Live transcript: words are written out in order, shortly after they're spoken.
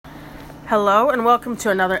Hello and welcome to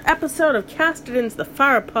another episode of Casted Into the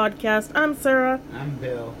Fire podcast. I'm Sarah. I'm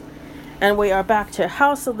Bill. And we are back to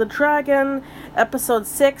House of the Dragon, episode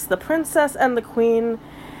 6, The Princess and the Queen.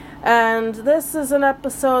 And this is an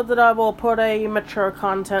episode that I will put a mature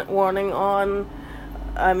content warning on.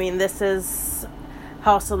 I mean, this is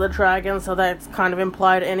House of the Dragon, so that's kind of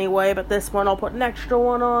implied anyway, but this one I'll put an extra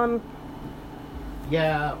one on.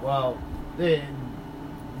 Yeah, well,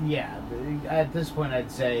 at this point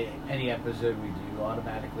I'd say any episode we do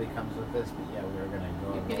automatically comes with this, but yeah, we're gonna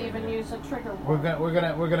go. You could even use a trigger warning.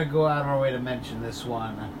 We're gonna go out of our way to mention this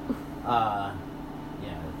one.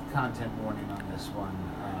 Content warning on this one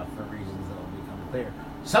for reasons that will become clear.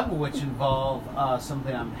 Some of which involve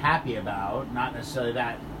something I'm happy about, not necessarily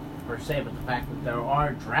that per se, but the fact that there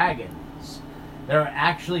are dragons. There are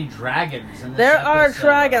actually dragons in this There episode. are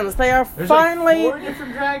dragons. They are There's finally... like 4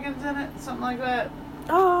 different dragons in it, something like that.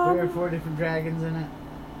 3 or 4 different dragons in it.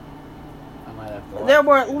 I might have to watch There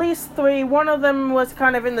were it. at least 3. One of them was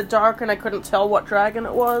kind of in the dark and I couldn't tell what dragon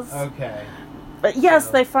it was. Okay. But yes,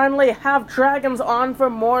 So- they finally have dragons on for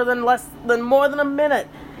more than a minute.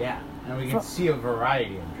 Yeah, and we can see a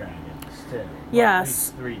variety of dragons too. Well, Yes. At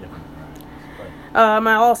least 3 different dragons.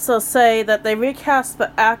 I also say that they recast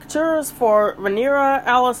the actors for Rhaenyra,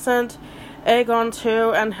 Alicent, Aegon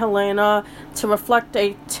II, and Helena to reflect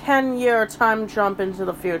a 10-year time jump into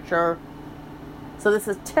the future. So this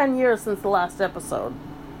is 10 years since the last episode.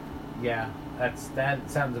 Yeah, that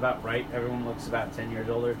sounds about right. Everyone looks about 10 years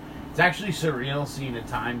older. It's actually surreal seeing a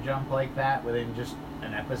time jump like that within just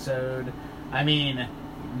an episode. I mean,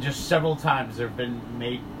 just several times there have been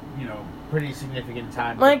made, pretty significant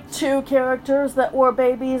time Like jumps. 2 characters that were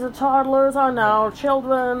babies or toddlers are now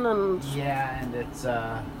children, and... Yeah, and it's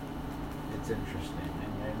interesting.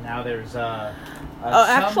 And now there's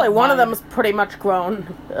actually, one of them is pretty much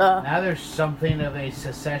grown. Now there's something of a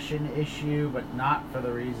secession issue, but not for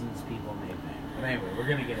the reasons people may think. But anyway, we're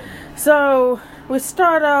gonna get into it. So, we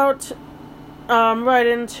start out right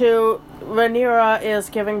into Rhaenyra is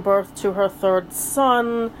giving birth to her 3rd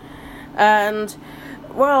son, and,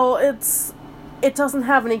 well, it doesn't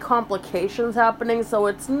have any complications happening, so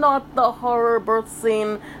it's not the horror birth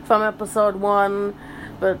scene from episode 1,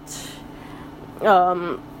 but,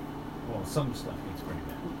 Well, some stuff gets pretty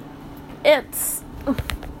bad. it's...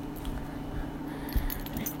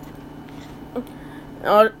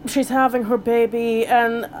 she's having her baby,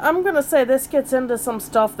 and I'm gonna say this gets into some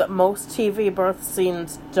stuff that most TV birth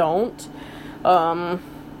scenes don't.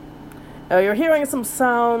 You're hearing some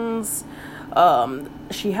sounds.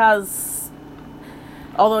 She has,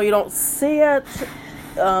 although you don't see it,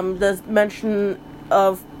 there's mention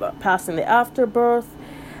of passing the afterbirth,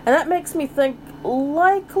 and that makes me think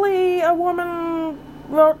likely a woman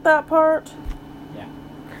wrote that part.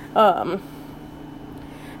 Yeah.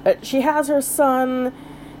 She has her son,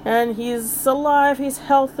 and he's alive, he's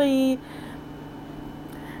healthy,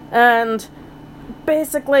 and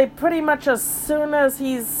basically, pretty much as soon as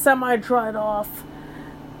he's semi-dried off,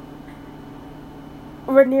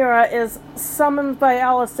 Rhaenyra is summoned by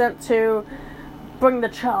Alicent to bring the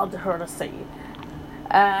child to her to see.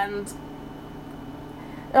 And,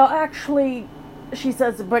 actually, she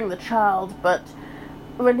says to bring the child, but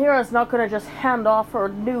Rhaenyra's not going to just hand off her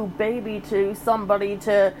new baby to somebody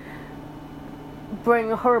to bring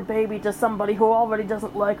her baby to somebody who already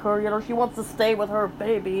doesn't like her. She wants to stay with her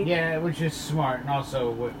baby. Yeah, which is smart, and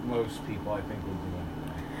also what most people, I think, would do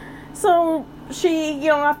anyway. So she,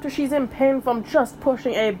 after she's in pain from just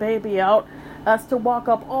pushing a baby out, has to walk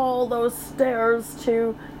up all those stairs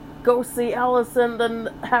to go see Alicent and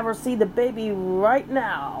have her see the baby right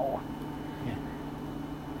now.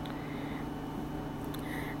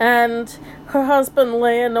 And her husband,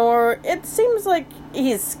 Leonor, it seems like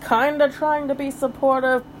he's kind of trying to be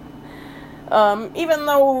supportive. Even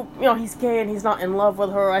though, he's gay and he's not in love with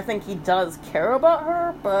her, I think he does care about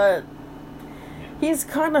her, but he's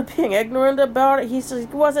kind of being ignorant about it. He says,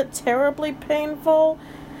 was it terribly painful?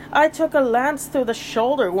 I took a lance through the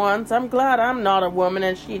shoulder once. I'm glad I'm not a woman.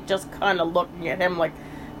 And she just kind of looking at him like,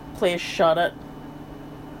 please shut it.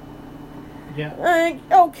 Yeah.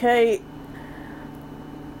 Okay.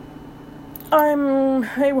 I'm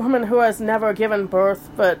a woman who has never given birth,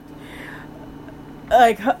 but,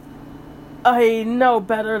 I know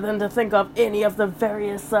better than to think of any of the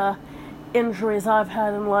various, injuries I've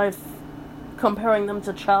had in life, comparing them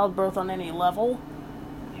to childbirth on any level.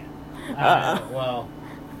 Yeah. Well,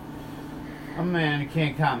 a man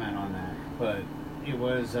can't comment on that, but it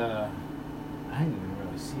was, I didn't even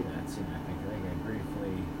really see that scene, I think I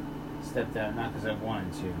briefly stepped out, not because I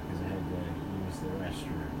wanted to, because I had to use the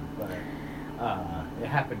restroom, but... it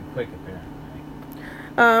happened quick, apparently.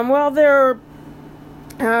 While they're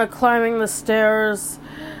climbing the stairs,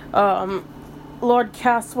 Lord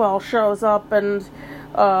Caswell shows up and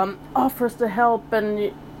offers to help,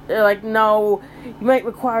 and they're like, no, you might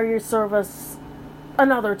require your service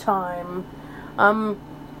another time. I'm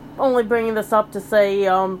only bringing this up to say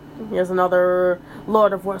here's another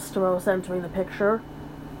Lord of Westeros entering the picture,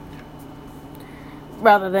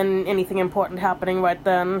 rather than anything important happening right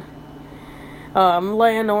then.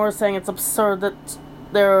 Leonor saying it's absurd that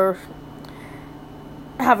they're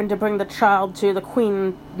having to bring the child to the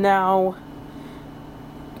Queen now.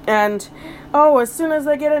 And, as soon as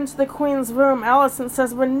they get into the Queen's room, Alicent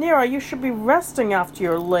says, Rhaenyra, you should be resting after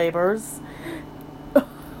your labors.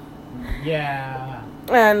 Yeah.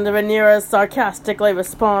 And Rhaenyra sarcastically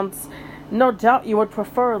responds, no doubt you would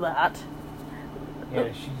prefer that.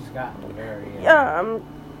 Yeah, she's gotten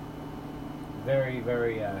very,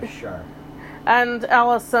 very sharp. And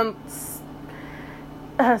Alicent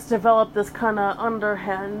has developed this kind of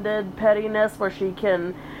underhanded pettiness where she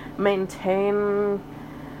can maintain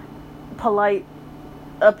polite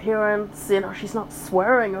appearance. She's not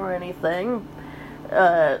swearing or anything.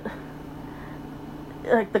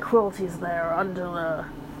 Like, the cruelty's there under the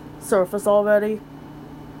surface already.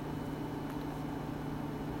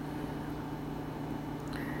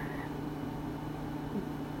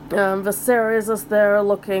 Viserys is there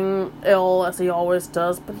looking ill, as he always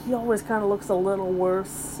does, but he always kind of looks a little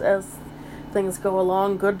worse as things go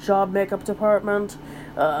along. Good job, makeup department.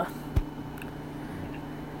 And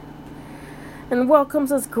welcomes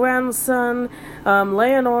his grandson.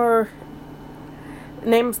 Leonor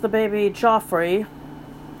names the baby Joffrey,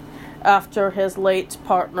 after his late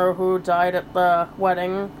partner who died at the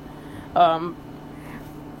wedding.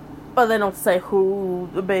 But they don't say who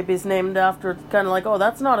the baby's named after. It's kind of like,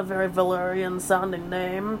 that's not a very Valyrian-sounding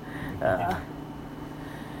name.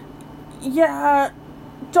 Yeah,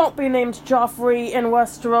 don't be named Joffrey in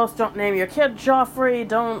Westeros. Don't name your kid Joffrey.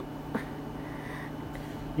 Don't...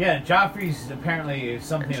 Yeah, Joffrey's apparently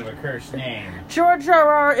something of a cursed name. George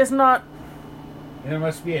R.R. is not... There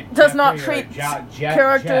must be a does Jeffrey not treat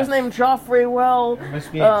characters Jeff. named Joffrey well. There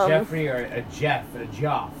must be a Jeffrey or a Jeff, a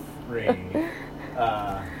Joffrey,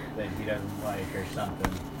 that he doesn't like or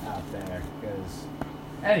something out there. Because,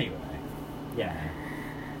 anyway, yeah.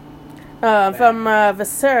 From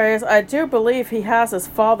Viserys, I do believe he has his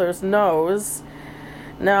father's nose.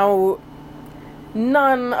 Now,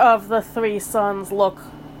 none of the three sons look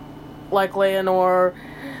like Leonor,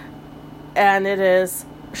 and it is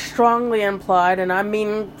strongly implied, and I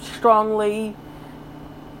mean strongly,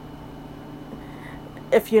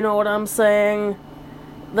 if you know what I'm saying,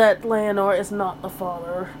 that Leonor is not the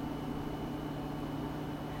father.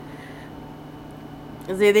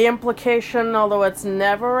 The implication, although it's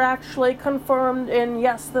never actually confirmed in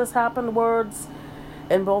yes, this happened words,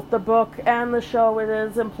 in both the book and the show, it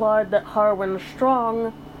is implied that Harwin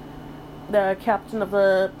Strong, the captain of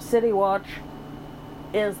the City Watch,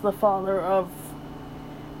 is the father of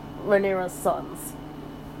Rhaenyra's sons.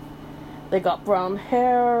 They got brown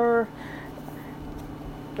hair,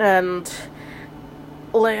 and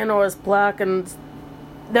Leonor's black, and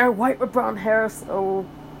they're white with brown hair, so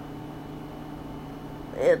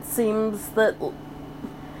it seems that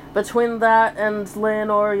between that and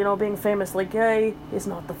Leonor, being famously gay, he's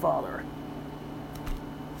not the father.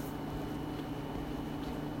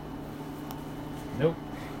 Nope.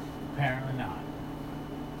 Apparently not.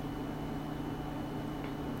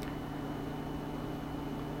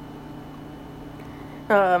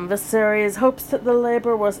 Viserys hopes that the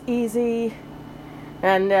labor was easy,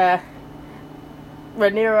 and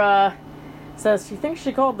Rhaenyra says she thinks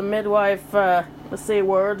she called the midwife the C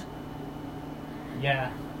word.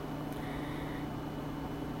 Yeah.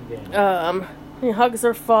 He did. He hugs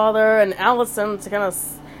her father, and Alicent kind of,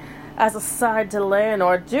 as a side to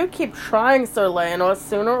Leonor, do keep trying, Sir Leonor.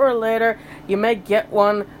 Sooner or later, you may get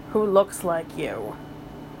one who looks like you.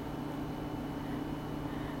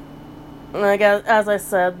 Like, as I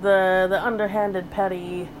said, the underhanded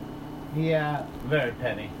petty. Yeah, very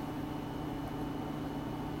petty.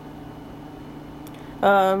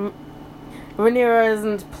 Rhaenyra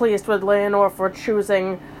isn't pleased with Leonor for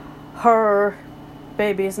choosing her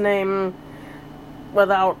baby's name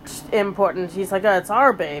without importance. He's like, it's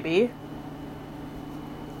our baby.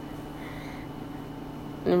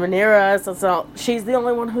 And Rhaenyra says, she's the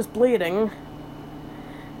only one who's bleeding.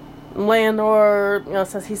 Leonor,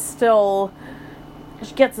 says she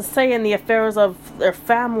gets a say in the affairs of their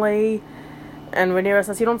family, and Rhaenyra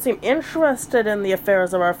says, you don't seem interested in the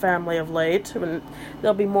affairs of our family of late. And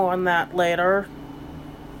there'll be more on that later.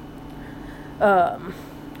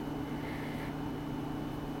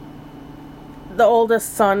 the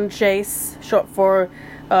oldest son, Jace, short for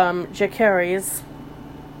Jacaerys,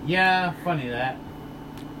 Yeah, funny that.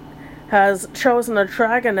 has chosen a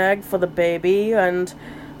dragon egg for the baby, and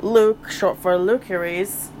Luke, short for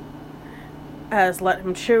Lucerys, has let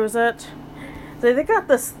him choose it. So they got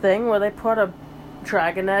this thing where they put a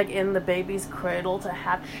dragon egg in the baby's cradle to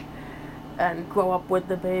hatch and grow up with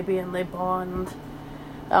the baby, and they bond.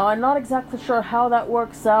 I'm not exactly sure how that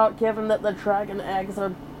works out, given that the dragon eggs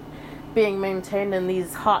are being maintained in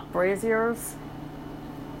these hot braziers.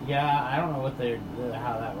 Yeah, I don't know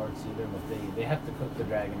how that works either, but they have to cook the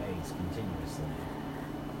dragon eggs continuously.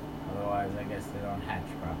 Otherwise, I guess they don't hatch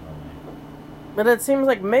properly. But it seems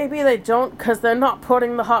like maybe they don't, because they're not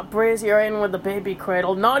putting the hot brazier in with the baby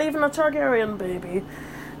cradle. Not even a Targaryen baby.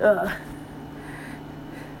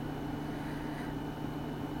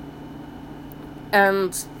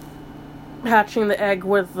 And hatching the egg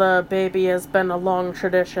with the baby has been a long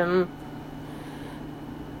tradition.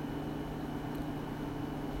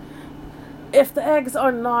 If the eggs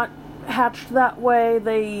are not hatched that way,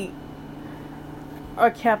 they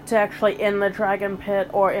are kept actually in the dragon pit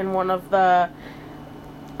or in one of the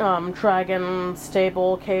dragon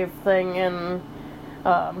stable cave thing in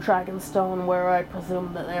Dragonstone, where I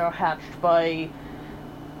presume that they are hatched by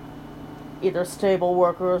either stable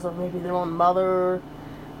workers or maybe their own mother.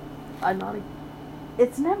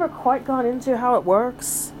 It's never quite gone into how it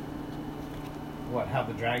works. What, how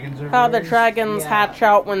the dragons are How raised? the dragons Yeah. hatch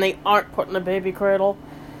out when they aren't put in a baby cradle.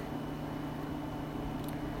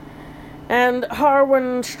 And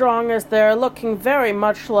Harwin Strong is there, looking very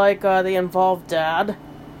much like the involved dad.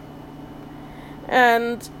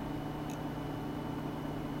 And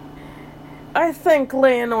I think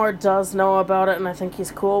Leonor does know about it, and I think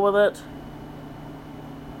he's cool with it.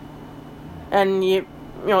 And you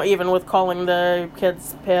know, even with calling the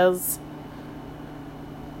kids Piz.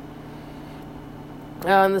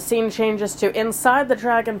 And the scene changes to inside the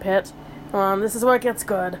dragon pit. This is where it gets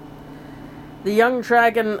good. The young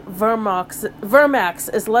dragon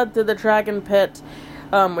Vermax is led through the dragon pit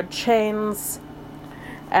with chains,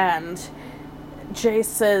 and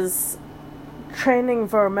Jace is training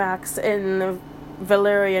Vermax in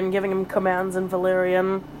Valyrian, giving him commands in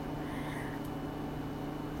Valyrian.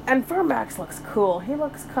 And Vermax looks cool. He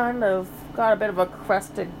looks kind of got a bit of a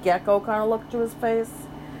crested gecko kind of look to his face,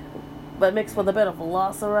 but mixed with a bit of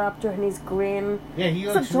velociraptor, and he's green. Yeah, he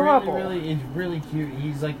It's looks adorable. he's really cute.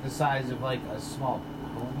 He's like the size of like a small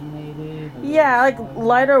pony, maybe. Yeah, like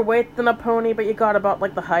lighter weight than a pony, but you got about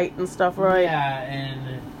like the height and stuff, right? Yeah,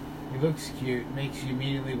 and he looks cute. Makes you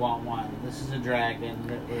immediately want one. This is a dragon,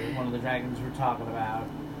 one of the dragons we're talking about.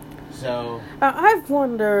 So I've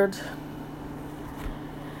wondered,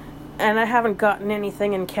 and I haven't gotten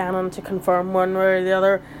anything in canon to confirm one way or the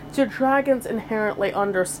other, do dragons inherently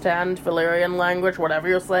understand Valyrian language, whatever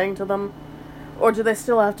you're saying to them? Or do they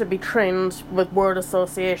still have to be trained with word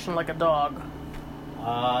association like a dog?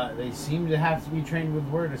 they seem to have to be trained with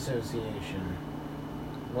word association.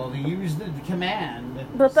 Well, they use the command.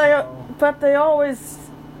 But they're always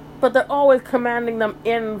commanding them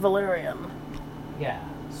in Valyrian. Yeah,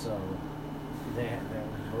 so they're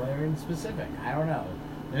Valyrian specific. I don't know.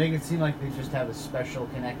 They make it seem like they just have a special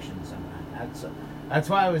connection somehow. That's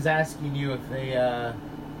why I was asking you if they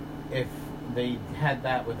had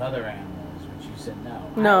that with other animals, which you said no.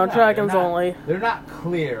 No, I don't know. dragons They're not- only. They're not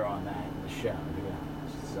clear on that in the show, to be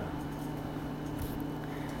honest. So.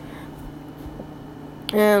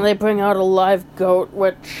 And they bring out a live goat,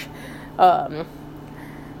 which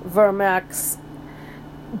Vermax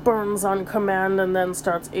burns on command and then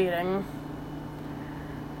starts eating.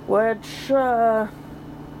 Which,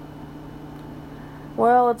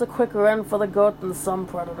 well, it's a quicker end for the goat than some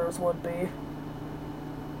predators would be.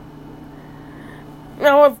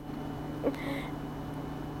 Now,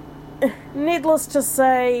 needless to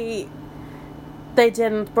say, they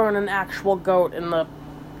didn't burn an actual goat in the...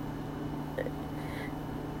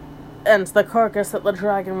 And the carcass that the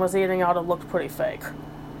dragon was eating out of looked pretty fake.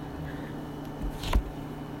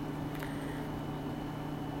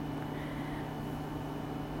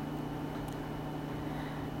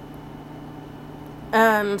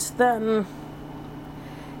 And then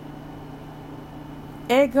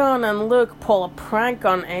Aegon and Luke pull a prank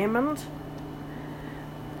on Aemond,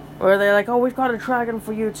 where they're like, oh, we've got a dragon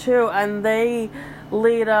for you too, and they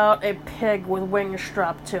lead out a pig with wings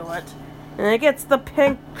strapped to it. And it gets the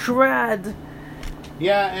pink dread.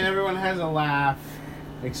 Yeah, and everyone has a laugh,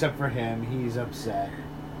 except for him. He's upset.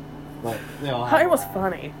 But they all have It a was laugh.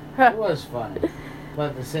 funny. It was funny.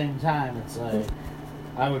 But at the same time, it's like,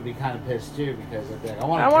 I would be kind of pissed too because I'd be like, I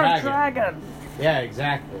want I a want dragon. a dragon. Yeah,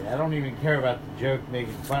 exactly. I don't even care about the joke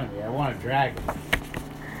making fun of me. I want a dragon.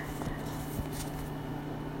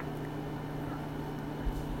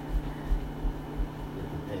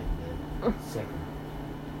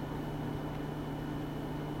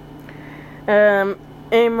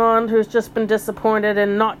 Aemon, who's just been disappointed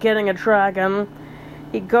in not getting a dragon,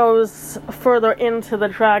 he goes further into the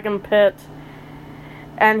dragon pit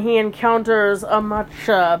and he encounters a much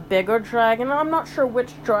bigger dragon. I'm not sure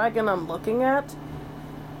which dragon I'm looking at.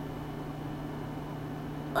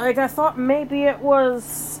 Like, I thought maybe it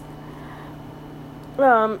was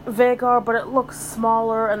Vhagar, but it looks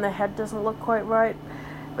smaller and the head doesn't look quite right.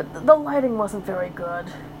 But the lighting wasn't very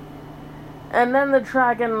good. And then the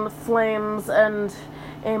dragon flames and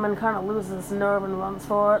Aemon kind of loses his nerve and runs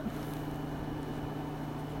for it.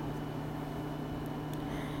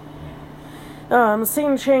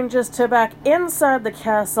 Scene changes to back inside the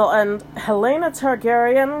castle, and Helaena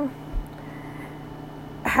Targaryen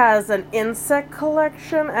has an insect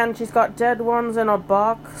collection, and she's got dead ones in a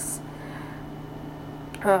box.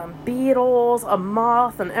 Beetles, a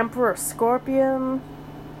moth, an emperor scorpion.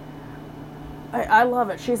 I love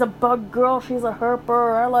it. She's a bug girl, she's a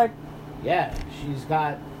herper, Yeah, she's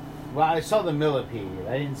got... Well, I saw the millipede.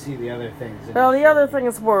 I didn't see the other things. Well, the other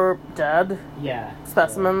things were dead. Yeah.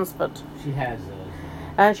 Specimens, but... She has those.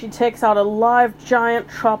 And she takes out a live giant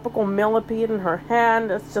tropical millipede in her hand.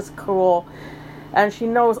 It's just cool. And she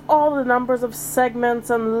knows all the numbers of segments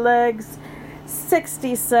and legs.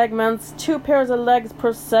 60 segments, 2 pairs of legs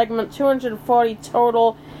per segment, 240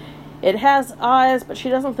 total. It has eyes, but she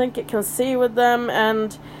doesn't think it can see with them,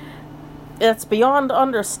 and it's beyond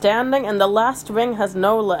understanding, and the last ring has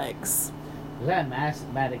no legs. Was that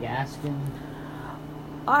Madagascan?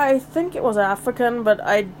 I think it was African, but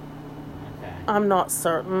I'm not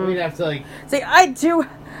certain. We'd have to, See, I do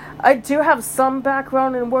have some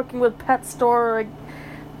background in working with pet store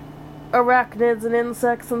arachnids and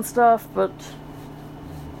insects and stuff, but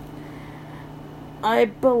I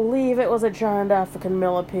believe it was a giant African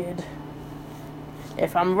millipede.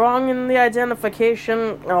 If I'm wrong in the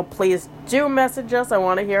identification, please do message us. I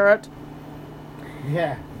want to hear it.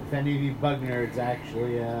 Yeah, if any of you bug nerds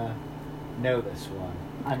actually know this one.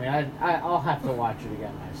 I mean, I'll have to watch it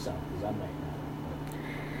again myself, because I might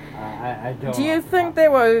not. I don't. Do you think they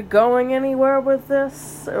were going anywhere with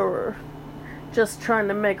this, or just trying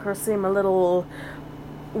to make her seem a little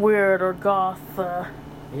weird or goth?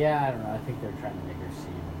 Yeah, I don't know. I think they're trying to make her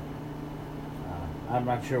seem... I'm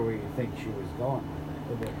not sure where you think she was going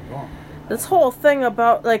with it. This whole thing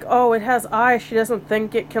about, it has eyes, she doesn't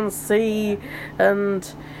think it can see, and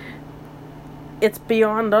it's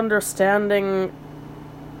beyond understanding.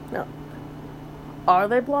 No. Are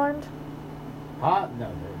they blind? No,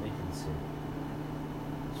 they can see.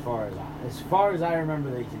 As far as I remember,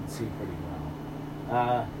 they can see pretty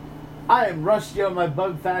well. I am rusty on my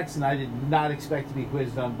bug facts, and I did not expect to be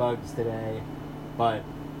quizzed on bugs today, but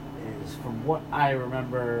from what I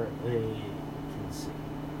remember, they can see.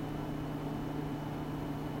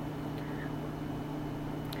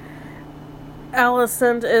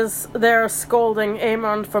 Alicent is there scolding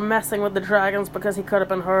Aemon for messing with the dragons because he could have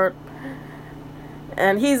been hurt.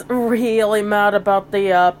 And he's really mad about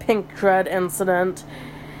the pink dread incident.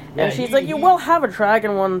 Yeah, and she's like, you will have a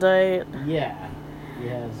dragon one day. Yeah. He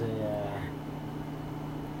has a...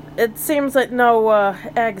 It seems that no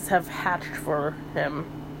eggs have hatched for him.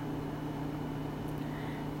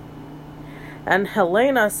 And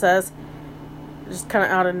Helaena says, just kind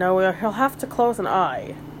of out of nowhere, he'll have to close an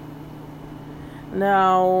eye.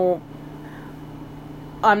 Now,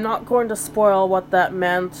 I'm not going to spoil what that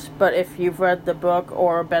meant, but if you've read the book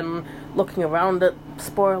or been looking around at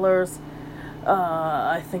spoilers,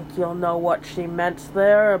 I think you'll know what she meant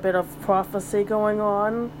there. A bit of prophecy going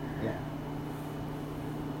on. Yeah.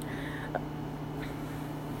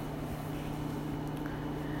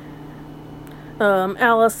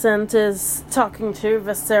 Alicent is talking to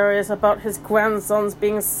Viserys about his grandsons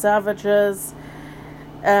being savages,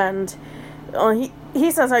 and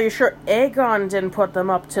he says, are you sure Aegon didn't put them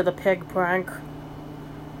up to the pig prank?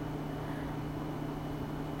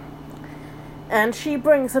 And she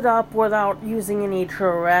brings it up without using any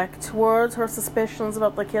direct words, her suspicions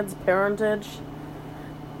about the kids' parentage.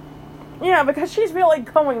 Yeah, because she's really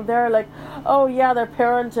going there oh yeah, their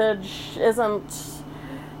parentage isn't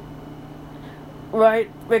right,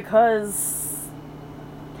 because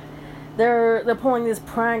they're pulling these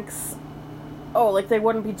pranks. They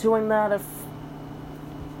wouldn't be doing that if...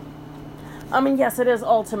 I mean, yes, it is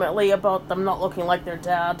ultimately about them not looking like their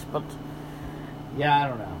dad, but... Yeah, I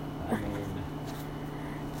don't know. I mean...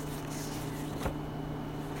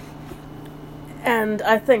 And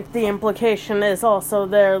I think the implication is also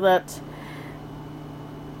there that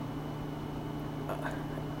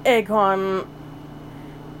Aegon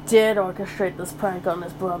did orchestrate this prank on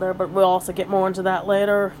his brother, but we'll also get more into that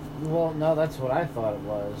later. Well, no, that's what I thought it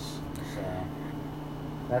was. So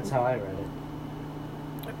that's how I read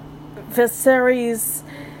it. Viserys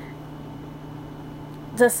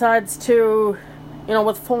decides to,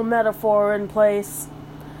 with full metaphor in place,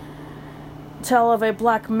 tell of a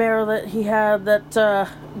black mare that he had that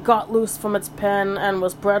got loose from its pen and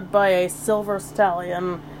was bred by a silver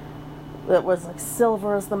stallion that was like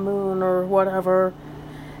silver as the moon or whatever,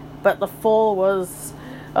 but the foal was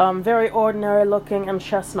very ordinary looking and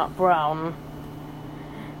chestnut brown.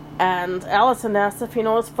 And Alicent asked if he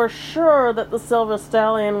knows for sure that the silver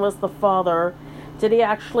stallion was the father. Did he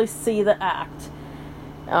actually see the act?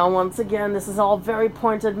 Once again, this is all very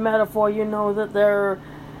pointed metaphor. You know that they're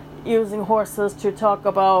using horses to talk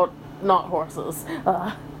about not horses.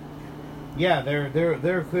 Yeah,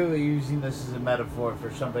 they're clearly using this as a metaphor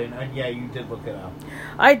for something. And yeah, you did look it up.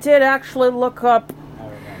 I did actually look up I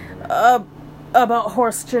remember. About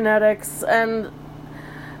horse genetics, and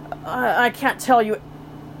I can't tell you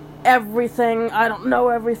everything. I don't know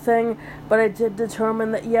everything, but I did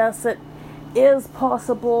determine that yes, it is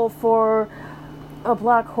possible for a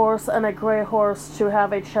black horse and a gray horse to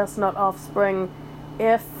have a chestnut offspring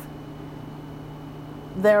if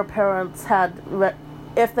their parents had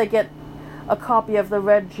if they get a copy of the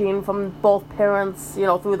red gene from both parents,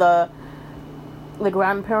 through the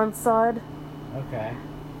grandparents' side. Okay.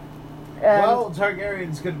 And well,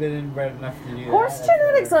 Targaryens could have been inbred enough to do horse that.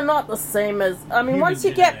 genetics are not the same as... once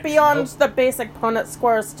you get beyond the basic Punnett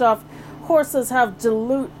Square stuff, horses have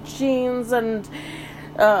dilute genes and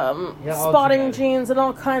spotting genes and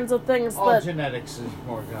all kinds of things. All genetics is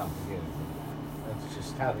more complicated than that. That's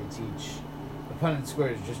just how they teach. The Punnett Square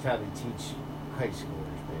is just how they teach high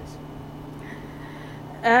schoolers, basically.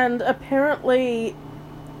 And apparently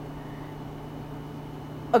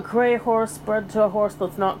a gray horse bred to a horse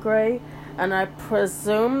that's not gray, and I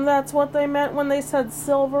presume that's what they meant when they said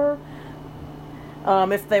silver.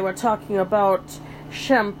 If they were talking about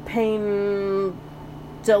champagne,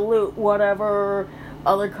 dilute, whatever,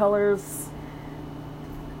 other colors,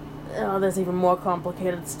 there's even more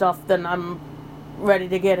complicated stuff than I'm ready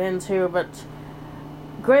to get into, but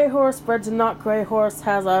gray horse bred to not gray horse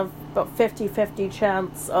has about 50-50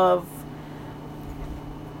 chance of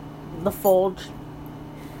the foal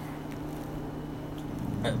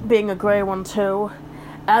being a gray one too,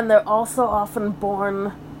 and they're also often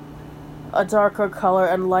born a darker color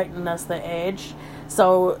and lighten as they age.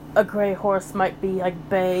 So a gray horse might be like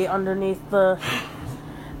bay underneath the.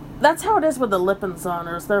 That's how it is with the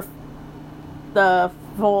Lippensonners. The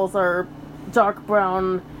foals are dark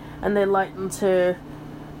brown and they lighten to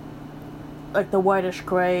like the whitish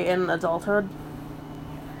gray in adulthood.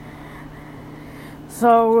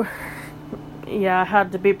 So yeah, I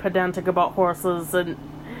had to be pedantic about horses and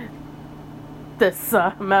this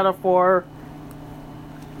metaphor.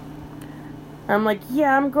 I'm like,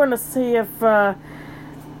 yeah, I'm going to see if that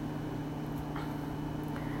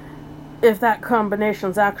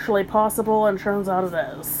combination's actually possible, and turns out it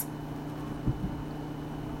is.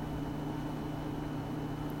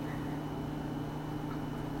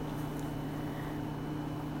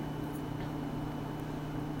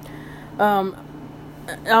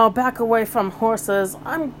 I'll back away from horses.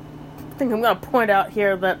 I think I'm going to point out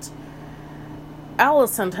here that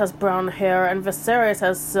Alicent has brown hair and Viserys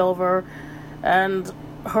has silver, and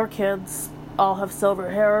her kids all have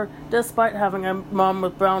silver hair, despite having a mom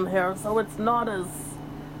with brown hair, so it's not as...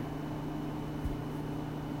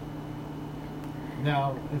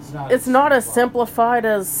 No, it's not. It's not as simplified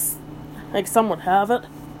as, like, some would have it.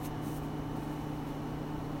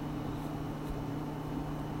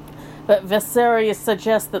 But Viserys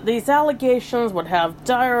suggests that these allegations would have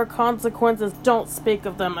dire consequences. Don't speak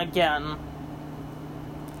of them again.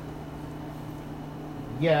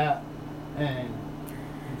 Yeah, and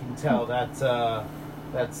you can tell that's the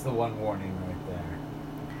one warning right there.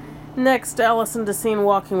 Next, Alicent is seen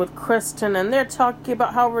walking with Criston, and they're talking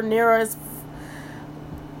about how Rhaenyra is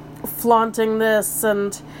flaunting this,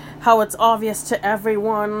 and how it's obvious to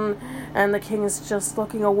everyone, and the king is just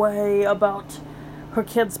looking away about her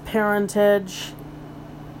kid's parentage.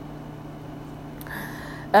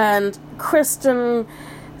 And Criston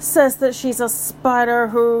says that she's a spider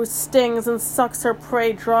who stings and sucks her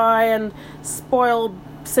prey dry, and spoiled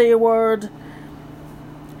C-word.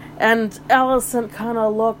 And Alicent kind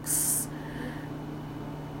of looks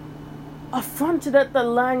affronted at the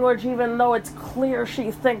language, even though it's clear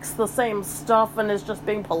she thinks the same stuff and is just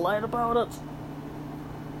being polite about it.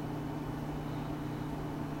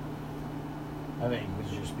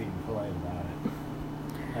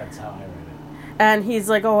 that's how I read it. And he's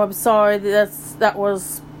like, "Oh, I'm sorry. That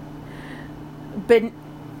was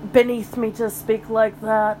beneath me to speak like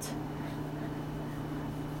that."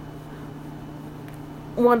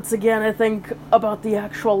 Once again, I think about the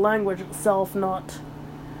actual language itself, not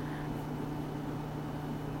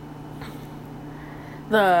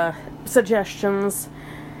the suggestions.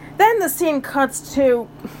 Then the scene cuts to,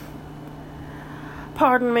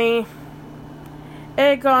 pardon me,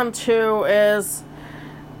 Aegon 2 is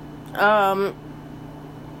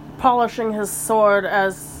polishing his sword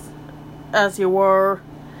as you were,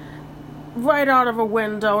 right out of a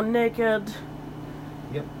window, naked.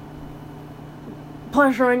 Yep.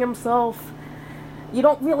 Pleasuring himself. You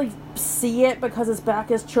don't really see it because his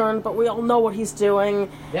back is turned, but we all know what he's doing.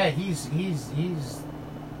 Yeah, he's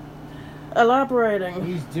elaborating.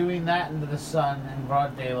 He's doing that into the sun in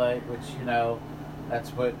broad daylight, which,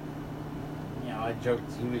 that's what, I joked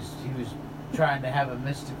he was trying to have a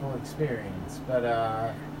mystical experience, but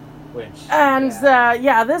which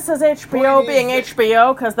this is HBO being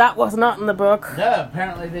HBO, because that was not in the book. No,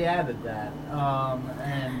 apparently they added that.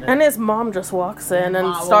 And his mom just walks in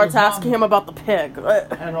and starts asking him about the pig.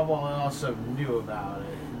 And I also knew about it.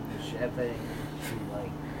 I think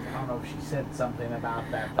I don't know if she said something about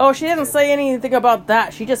that. Oh, she didn't say anything about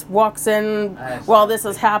that. She just walks in while this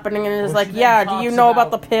is happening and is like, "Yeah, do you know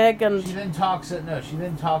about the pig?" And she then talks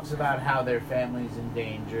about how their family's in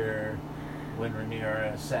danger when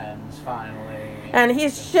Rhaenyra ascends finally. And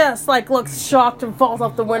he's just looks shocked and falls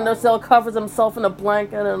off the windowsill, covers himself in a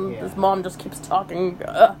blanket, and his mom just keeps talking.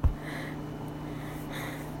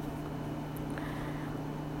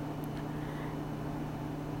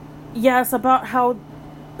 Yes, about how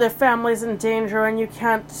their family's in danger and you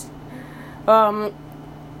can't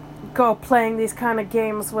go playing these kind of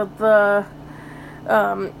games with the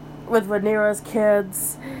with Rhaenyra's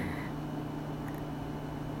kids.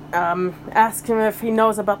 Ask him if he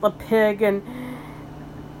knows about the pig, and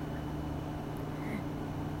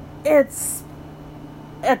it's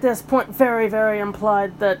at this point very, very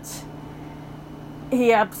implied that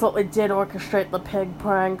he absolutely did orchestrate the pig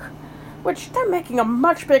prank, which they're making a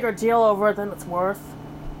much bigger deal over it than it's worth.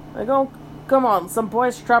 Like, oh, come on, some boy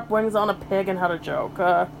strapped wings on a pig and had a joke.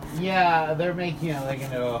 Yeah, they're making it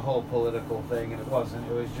into a whole political thing, and it wasn't.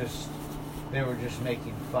 It was just, they were just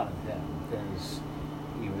making fun of him, because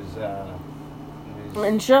he was...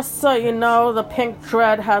 And just so you know, the pink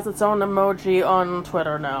dread has its own emoji on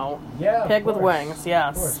Twitter now. Yeah, pig with wings,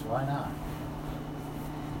 yes. Of course, why not?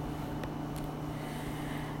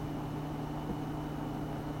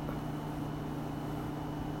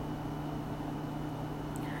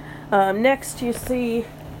 Next, you see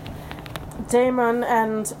Daemon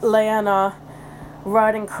and Lyanna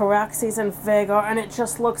riding Caraxes and Vhagar, and it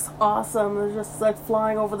just looks awesome. They're just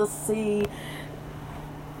flying over the sea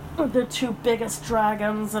with the two biggest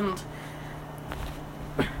dragons, and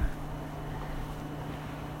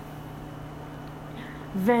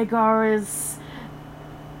Vhagar is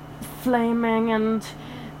flaming, and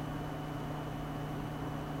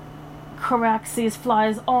Caraxes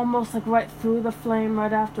flies almost right through the flame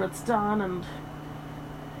right after it's done, and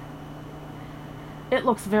it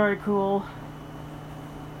looks very cool.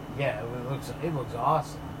 Yeah, it looks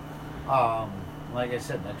awesome. Like I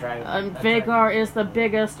said, that dragon... Vhagar is the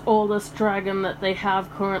biggest, oldest dragon that they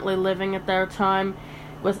have currently living at their time.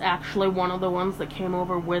 Was actually one of the ones that came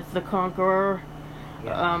over with the Conqueror.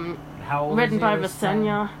 Yeah. How old written is by he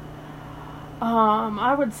Visenya.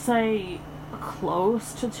 I would say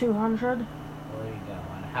close to 200. There you go.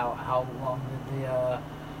 And how long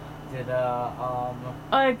did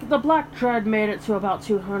the Black Dread made it to about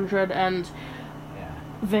 200, and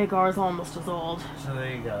Vhagar is almost as old. So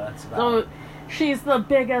there you go. That's about. So she's the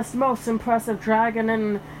biggest, most impressive dragon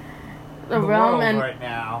in the realm, world and right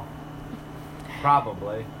now,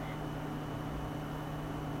 probably.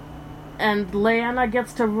 And Lyanna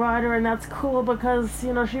gets to ride her, and that's cool because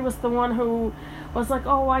she was the one who was like,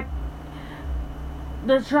 "Oh,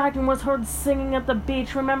 the dragon was heard singing at the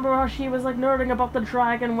beach." Remember how she was nerding about the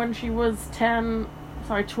dragon when she was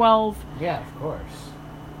 12? Yeah, of course.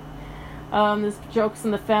 There's jokes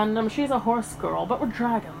in the fandom. She's a horse girl, but with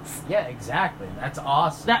dragons. Yeah, exactly. That's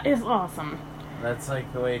awesome. That is awesome. That's the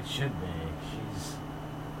way it should be.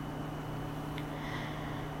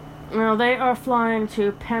 Well, they are flying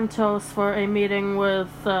to Pentos for a meeting with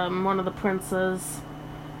one of the princes.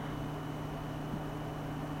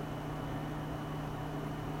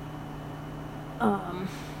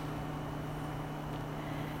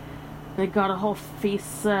 They got a whole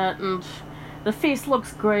feast set, and the feast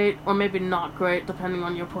looks great, or maybe not great, depending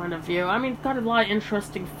on your point of view. I mean, got a lot of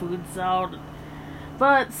interesting foods out.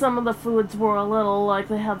 But some of the foods were a little, like,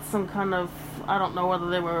 they had some kind of, I don't know whether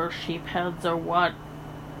they were sheep heads or what,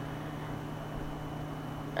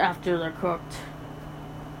 after they're cooked.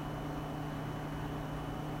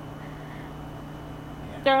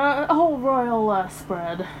 A whole royal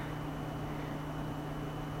spread.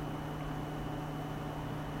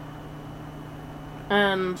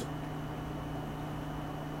 And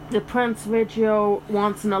the Prince Reggio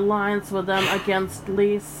wants an alliance with them against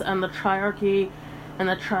Lys and the Triarchy, and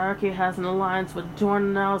the Triarchy has an alliance with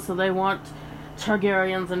Dorne now, so they want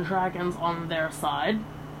Targaryens and dragons on their side.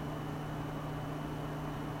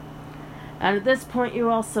 And at this point you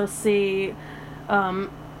also see the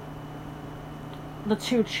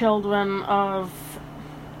two children of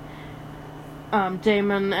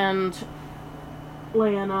Daemon and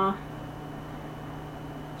Lyanna.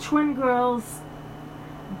 Twin girls,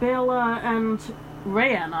 Baela and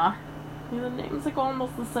Rhaenna. The names are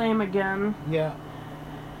almost the same again. Yeah.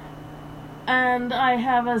 And I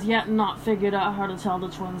have as yet not figured out how to tell the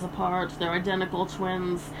twins apart. They're identical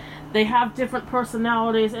twins. They have different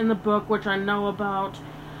personalities in the book, which I know about,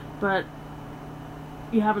 but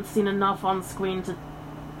you haven't seen enough on screen to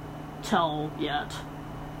tell yet.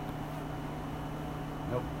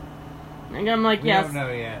 Nope. And I'm like, We yes, don't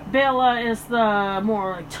know yet. Baela is the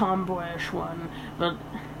more like tomboyish one, but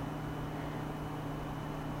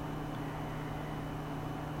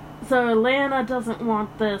so Lyanna doesn't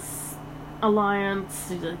want this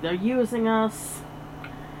alliance. They're using us,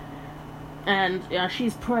 and yeah,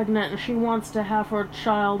 she's pregnant and she wants to have her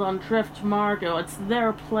child on Driftmark. It's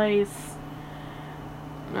their place.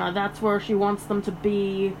 That's where she wants them to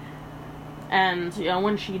be. And,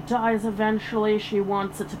 when she dies eventually, she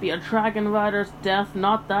wants it to be a dragon rider's death,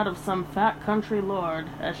 not that of some fat country lord,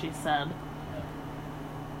 as she said.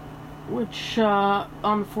 Which,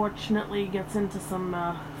 unfortunately gets into some,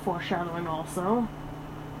 foreshadowing also.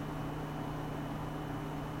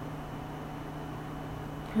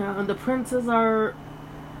 The princes are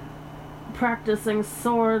practicing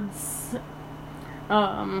swords,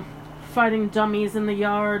 fighting dummies in the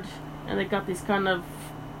yard, and they got these kind of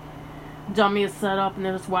dummies set up, and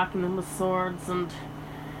they're just whacking them with swords, and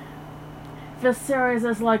Viserys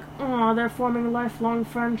is like, oh, they're forming lifelong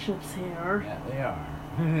friendships here. Yeah, they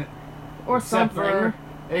are. Or something.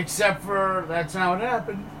 Except for, that's how it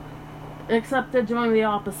happened. Except they're doing the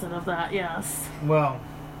opposite of that, yes. Well,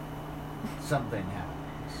 something happens.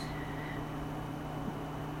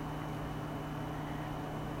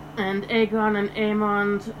 And Aegon and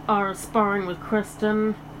Aemond are sparring with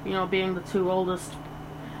Criston, being the two oldest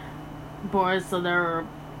boys, so they're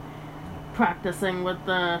practicing with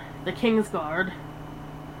the Kingsguard.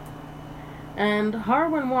 And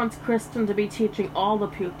Harwin wants Criston to be teaching all the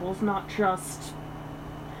pupils, not just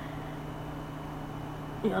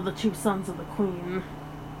the two sons of the Queen.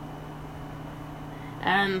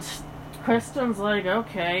 And Criston's like,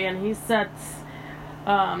 okay, and he sets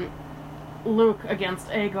Luke against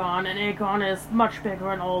Aegon, and Aegon is much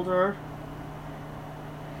bigger and older.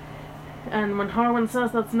 And when Harwin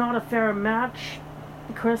says that's not a fair match,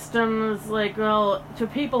 Criston is like, well, to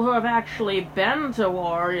people who have actually been to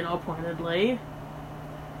war, pointedly,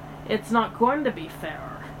 it's not going to be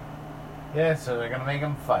fair. Yeah, so they're gonna make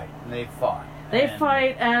them fight, and they fought. They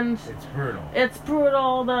fight, and it's brutal. It's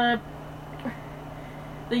brutal. The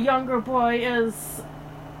younger boy is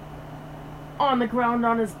on the ground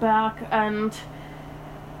on his back, and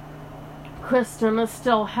Criston is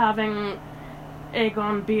still having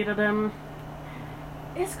Aegon beat at him.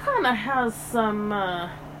 It kind of has some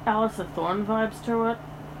Alistair Thorne vibes to it.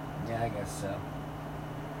 Yeah, I guess so.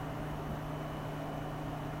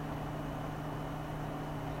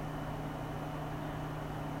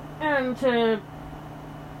 And to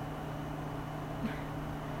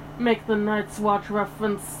make the Night's Watch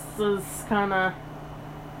references kind of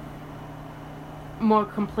more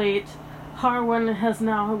complete, Harwin has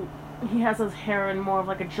his hair in more of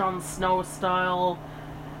like a Jon Snow style,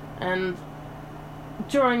 and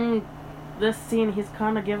during this scene he's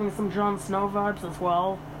kind of giving some Jon Snow vibes as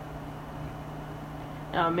well.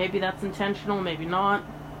 Maybe that's intentional, maybe not.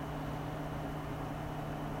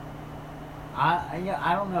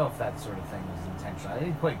 I don't know if that sort of thing was intentional. I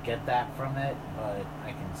didn't quite get that from it, but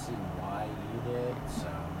I can see why you did, so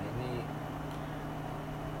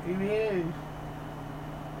maybe it is.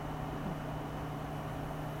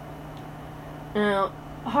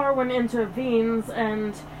 Harwin intervenes,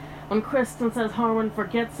 and when Criston says Harwin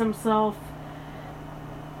forgets himself,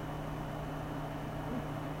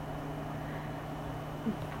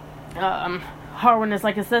 Harwin is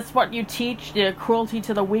like, is this what you teach? The cruelty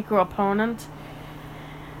to the weaker opponent?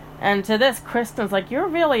 And to this, Kristen's like, you're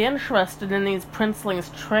really interested in these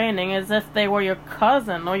princelings training as if they were your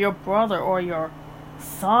cousin or your brother or your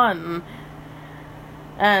son.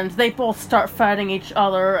 And they both start fighting each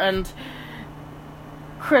other, and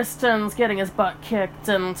Kristen's getting his butt kicked,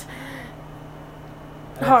 and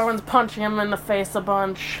Harwin's punching him in the face a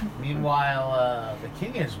bunch. Meanwhile, the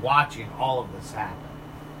king is watching all of this happen.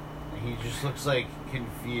 He just looks like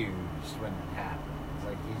confused when it happens.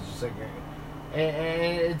 Like he's just like,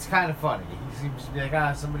 it's kind of funny. He seems to be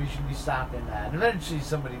like, somebody should be stopping that. And eventually,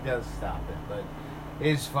 somebody does stop it, but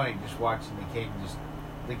it is funny just watching the king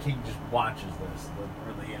just watches this, doesn't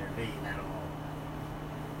really intervene at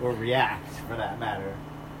all, or react for that matter.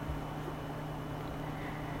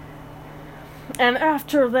 And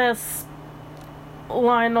after this,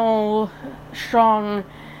 Lionel Strong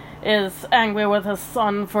is angry with his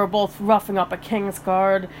son for both roughing up a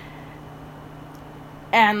Kingsguard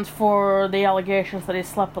and for the allegations that he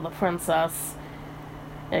slept with a princess.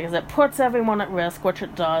 Because it puts everyone at risk, which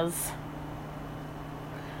it does.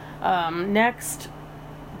 Next,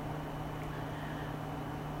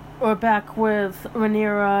 we're back with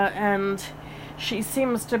Rhaenyra, and she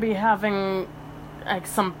seems to be having like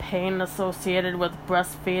some pain associated with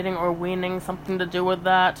breastfeeding or weaning, something to do with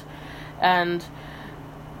that, and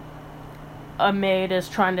a maid is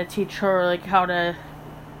trying to teach her like how to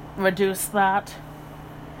reduce that.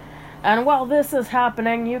 And while this is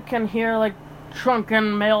happening, you can hear like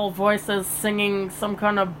drunken male voices singing some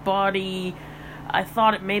kind of bawdy. I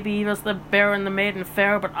thought it maybe was the Bear and the Maiden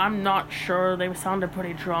Fair, but I'm not sure. They sounded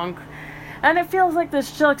pretty drunk. And it feels like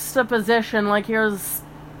this juxtaposition, like here's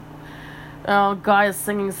guys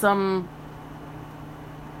singing some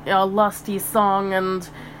lusty song and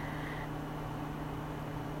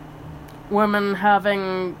women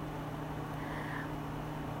having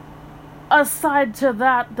a side to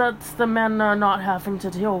that the men are not having to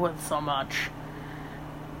deal with so much.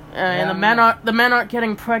 And the men aren't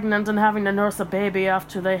getting pregnant and having to nurse a baby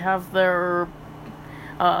after they have their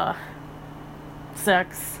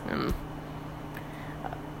sex. And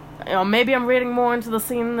maybe I'm reading more into the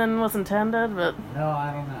scene than was intended, but no,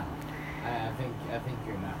 I don't know. I think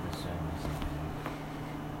you're not necessarily saying.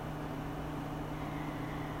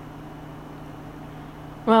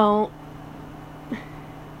 Well,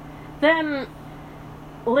 then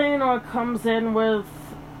Laenor comes in with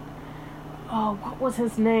what was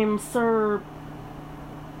his name? Sir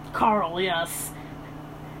Carl, yes.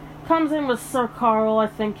 Comes in with Sir Carl, I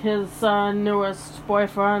think his newest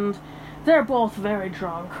boyfriend. They're both very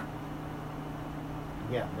drunk.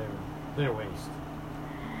 Yeah, they're wasted.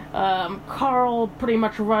 Carl pretty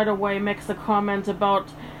much right away makes a comment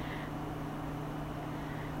about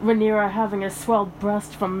Rhaenyra having a swelled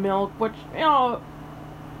breast from milk, which,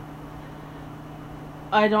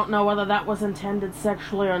 I don't know whether that was intended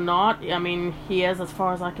sexually or not. I mean, he is, as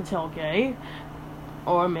far as I can tell, gay.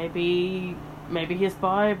 Or maybe he's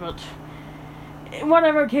bi, but in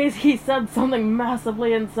whatever case, he said something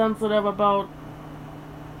massively insensitive about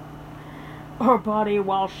her body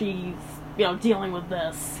while she's, dealing with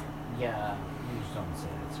this. Yeah, you just don't say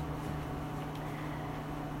that sort of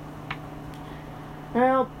thing.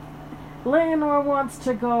 Well, Laenor wants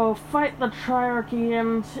to go fight the Triarchy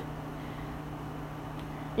and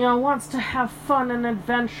wants to have fun and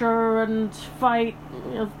adventure and fight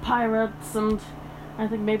pirates and I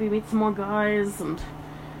think maybe meet some more guys, and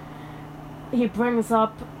he brings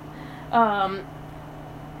up a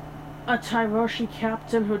Tyroshi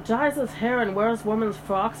captain who dyes his hair and wears women's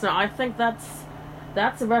frocks. Now I think that's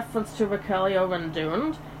a reference to Raquelio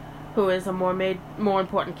Rendune, who is a more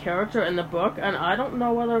important character in the book, and I don't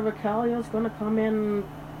know whether Raquelio's going to come in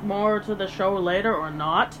more to the show later or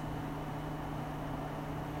not.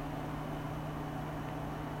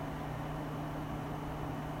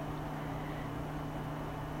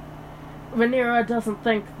 Rhaenyra doesn't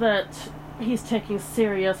think that he's taking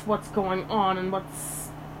serious what's going on and what's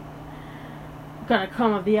gonna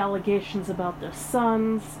come of the allegations about their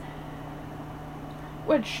sons,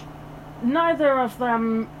 which neither of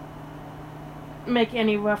them make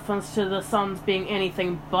any reference to the sons being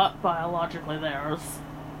anything but biologically theirs.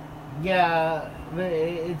 Yeah,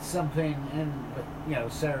 it's something, and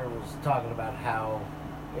Sarah was talking about how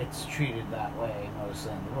it's treated that way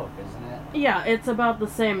mostly in the book, isn't it? Yeah, it's about the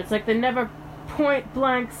same. It's like they never point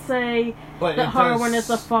blank say that Harwin is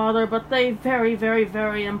the father, but they very, very,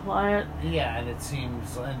 very imply it. Yeah, and it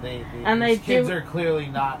seems, and these kids are clearly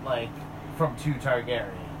not from two Targaryens,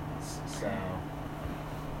 so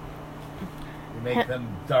you make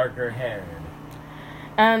them darker haired.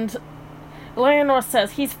 And Leonor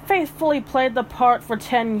says he's faithfully played the part for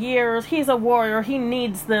 10 years. He's a warrior. He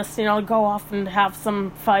needs this, go off and have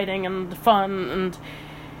some fighting and fun. And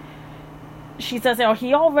she says,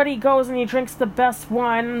 he already goes and he drinks the best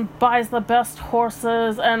wine, buys the best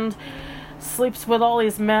horses, and sleeps with all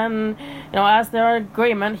these men. As their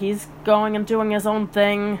agreement, he's going and doing his own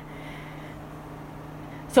thing.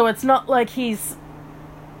 So it's not like he's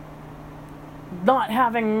not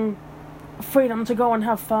having freedom to go and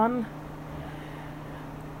have fun.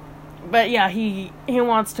 But yeah, he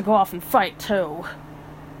wants to go off and fight too.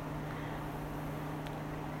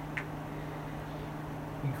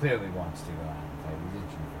 He clearly wants to go out and fight. He's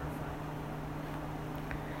itching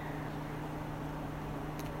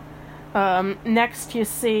for a fight. Next you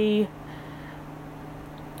see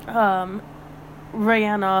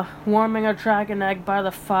Rhaenna warming a dragon egg by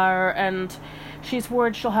the fire, and she's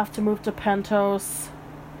worried she'll have to move to Pentos.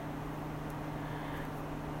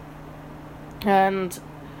 And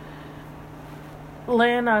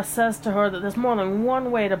Lyanna says to her that there's more than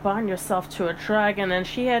one way to bind yourself to a dragon, and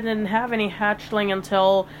she didn't have any hatchling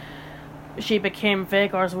until she became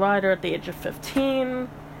Vhagar's rider at the age of 15.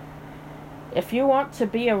 If you want to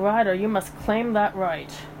be a rider, you must claim that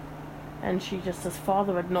right. And she just says,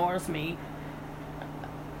 "Father ignores me."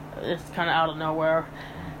 It's kind of out of nowhere.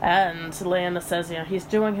 And Lyanna says, he's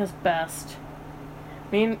doing his best.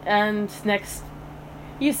 And next,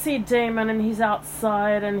 you see Daemon, and he's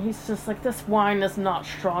outside, and he's just like, this wine is not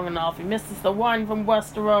strong enough. He misses the wine from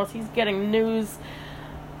Westeros. He's getting news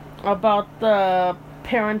about the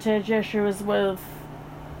parentage issues with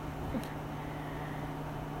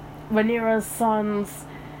Rhaenyra's sons.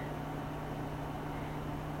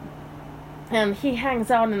 And he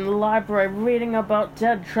hangs out in the library reading about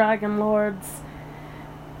dead dragon lords.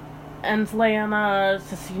 And Lyanna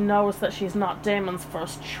just knows that she's not Daemon's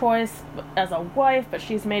first choice as a wife, but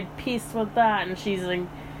she's made peace with that, and she's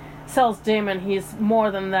tells Daemon he's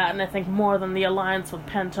more than that, and I think more than the alliance with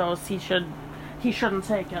Pentos. He shouldn't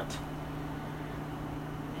take it.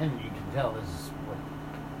 And you can tell this is what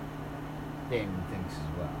Daemon thinks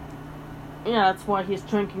as well. Yeah, that's why he's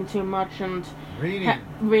drinking too much and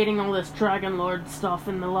reading all this Dragon Lord stuff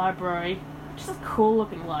in the library. Which is a cool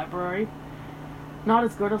looking library. Not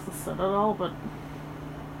as good as the Citadel, but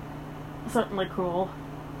certainly cool.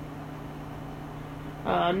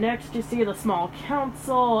 Next you see the Small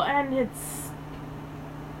Council, and it's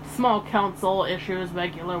Small Council issues,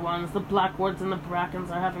 regular ones. The Blackwoods and the Brackens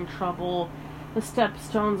are having trouble. The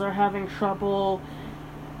Stepstones are having trouble.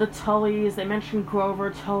 The Tullys, they mentioned Grover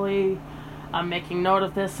Tully. I'm making note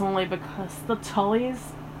of this only because the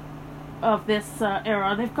Tullys of this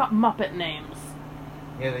era, they've got Muppet names.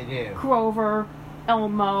 Yeah, they do. Grover,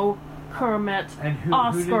 Elmo, Kermit,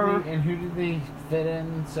 Oscar. Who did they fit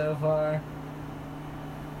in so far?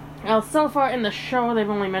 Well, so far in the show, they've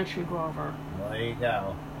only mentioned Grover. Well, there you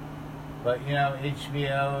go. But,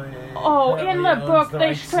 HBO... Oh, in the book,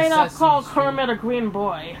 they straight up call Kermit a green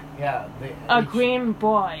boy. Yeah. Green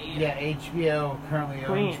boy. Yeah, HBO currently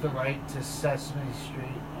owns the right to Sesame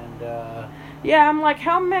Street, and, yeah, I'm like,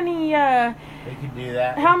 how many, they could do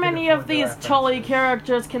that. How many of these Tully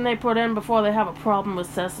characters can they put in before they have a problem with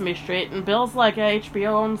Sesame Street? And Bill's like,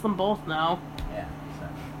 HBO owns them both now. Yeah, so...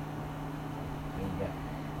 There you go.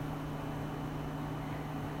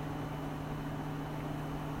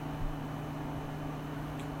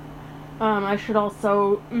 I should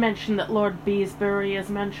also mention that Lord Beesbury is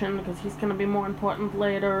mentioned, because he's going to be more important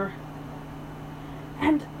later.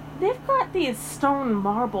 And they've got these stone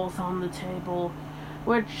marbles on the table,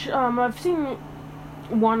 which, I've seen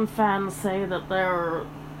one fan say that they're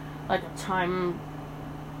like a time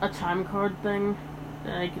card thing.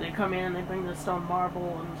 They come in and they bring the stone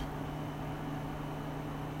marble, and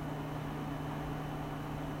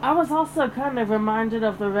I was also kind of reminded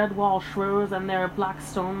of the Redwall Shrews and their black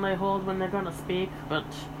stone they hold when they're gonna speak, but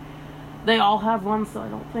they all have one, so I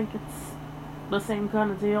don't think it's the same kind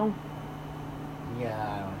of deal.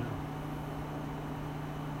 Yeah,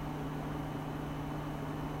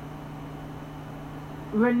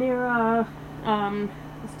 I don't know. Rhaenyra,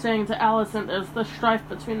 saying to Alicent there's the strife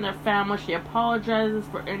between their family. She apologizes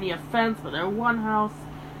for any offense, but they're one house,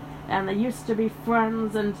 and they used to be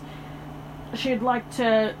friends, and she'd like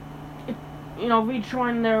to,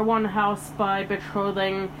 rejoin their one house by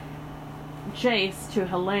betrothing Jace to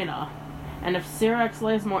Helaena. And if Syrax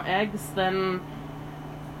lays more eggs, then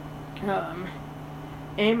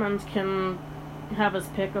Aemond can have his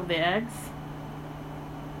pick of the eggs.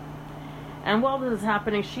 And while this is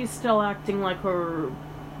happening, she's still acting like her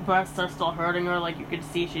breasts are still hurting her. Like, you can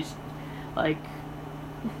see she's, like,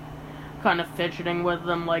 kind of fidgeting with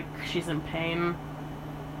them, like she's in pain.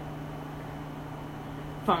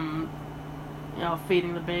 from,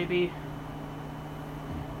 feeding the baby.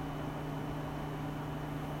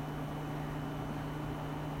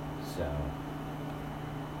 So.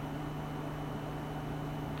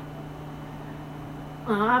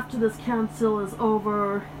 After this council is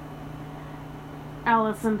over,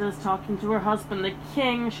 Alicent is talking to her husband, the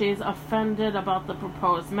king. She's offended about the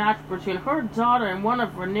proposed match between her daughter and one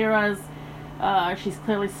of Rhaenyra's, she's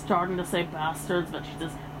clearly starting to say bastards, but she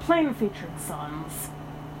says plain-featured sons.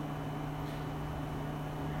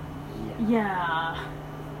 Yeah.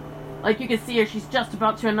 Like, you can see her, she's just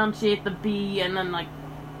about to enunciate the B, and then, like,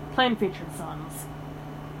 plain-featured sons.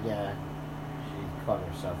 Yeah. She caught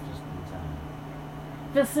herself just in time.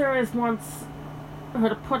 Viserys wants her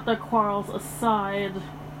to put their quarrels aside.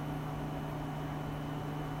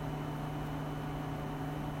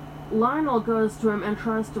 Lionel goes to him and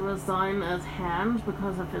tries to resign as Hand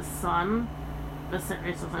because of his son.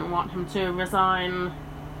 Viserys doesn't want him to resign.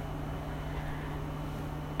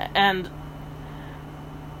 And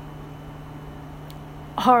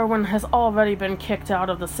Harwin has already been kicked out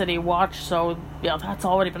of the City Watch, so yeah, that's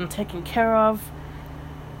already been taken care of.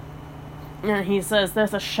 And he says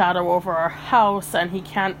there's a shadow over our house and he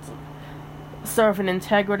can't serve in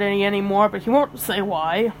integrity anymore, but he won't say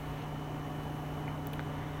why.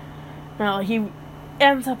 Well, he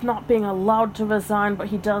ends up not being allowed to resign, but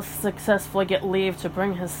he does successfully get leave to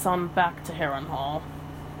bring his son back to Harrenhal.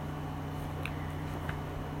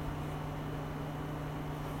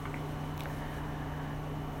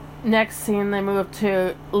 Next scene, they move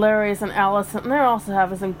to Larry's and Alicent, and they're also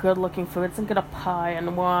having some good-looking food, some good pie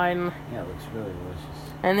and wine. Yeah, it looks really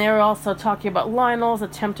delicious. And they were also talking about Lionel's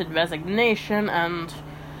attempted resignation and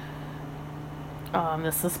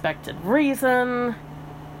the suspected reason.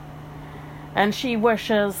 And she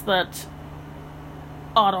wishes that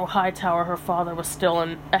Otto Hightower, her father, was still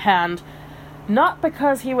in Hand, not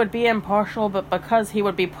because he would be impartial, but because he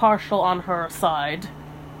would be partial on her side.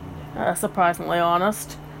 Surprisingly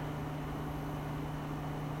honest.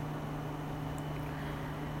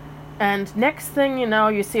 And next thing you know,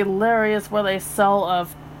 you see Larry's where they sell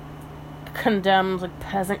of condemned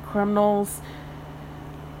peasant criminals.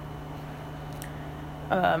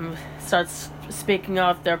 Starts speaking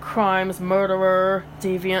of their crimes, murderer,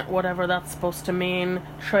 deviant, whatever that's supposed to mean,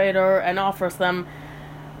 traitor, and offers them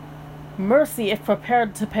mercy if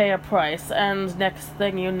prepared to pay a price. And next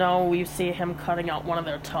thing you know, you see him cutting out one of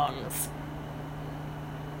their tongues.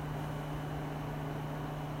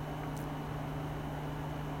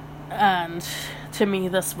 And to me,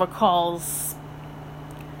 this recalls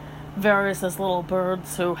Varys' little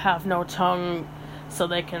birds who have no tongue, so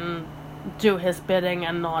they can do his bidding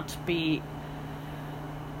and not be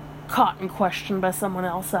caught and questioned by someone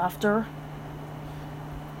else after.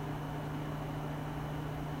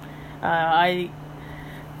 I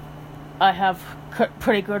have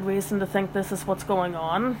pretty good reason to think this is what's going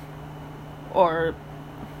on, or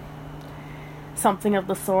something of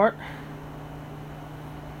the sort.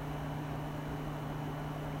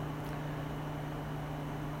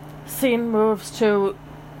 Scene moves to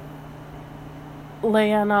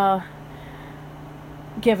Lyanna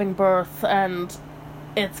giving birth, and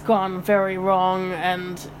it's gone very wrong,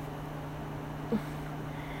 and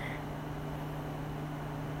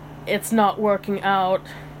it's not working out.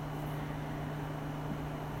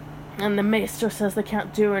 And the Maester says they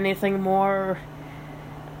can't do anything more.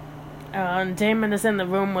 And Daemon is in the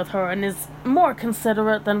room with her and is more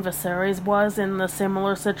considerate than Viserys was in the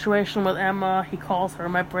similar situation with Emma. He calls her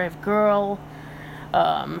my brave girl.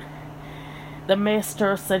 The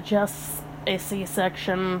Maester suggests a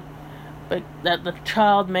C-section, but that the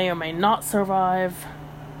child may or may not survive.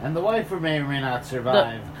 And the wife may or may not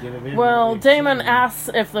survive. Daemon asks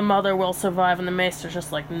if the mother will survive, and the Maester's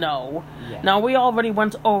just like, no. Yeah. Now, we already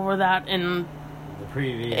went over that in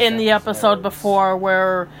the episode before,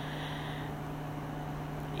 where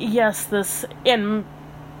yes, this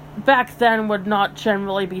back then would not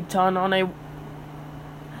generally be done on it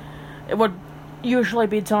would usually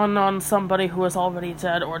be done on somebody who is already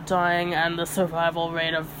dead or dying, and the survival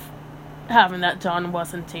rate of having that done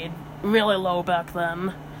was indeed really low back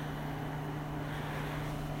then.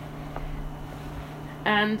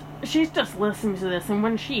 And she's just listening to this, and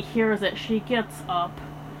when she hears it, she gets up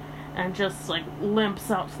and just, like, limps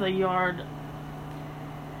out to the yard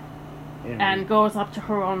and goes up to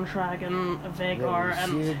her own dragon, Vhagar,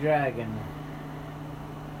 and the dragon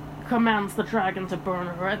commands the dragon to burn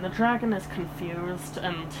her, and the dragon is confused,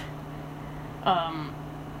 and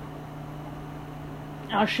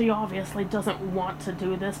she obviously doesn't want to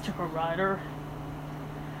do this to her rider,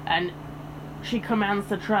 and she commands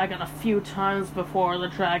the dragon a few times before the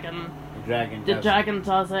dragon The dragon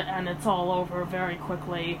does it, and it's all over very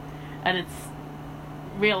quickly, and it's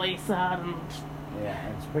really sad, and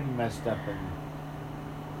it's pretty messed up.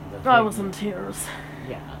 And I was in tears.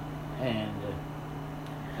 Yeah, and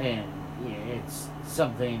it's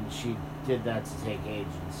something she did that to take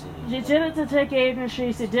agency. She did it to take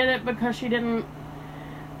agency. She did it because she didn't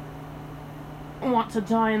want to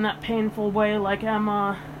die in that painful way like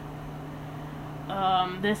Emma.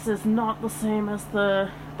 This is not the same as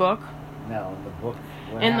the book. No,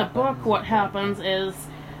 in the book. What happens is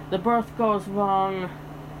the birth goes wrong,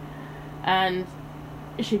 and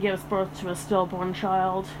she gives birth to a stillborn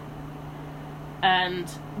child, and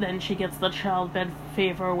then she gets the childbed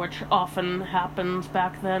fever, which often happened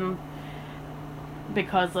back then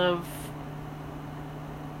because of,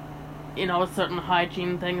 certain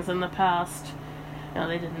hygiene things in the past.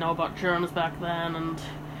 They didn't know about germs back then, and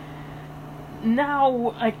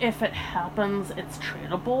now, if it happens, it's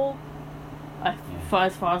treatable.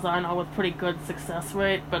 As far as I know, with pretty good success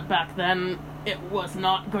rate, but back then, it was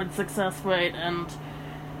not good success rate, and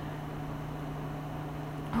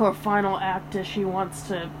her final act is she wants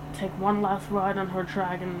to take one last ride on her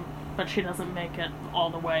dragon, but she doesn't make it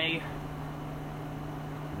all the way.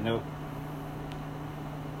 Nope.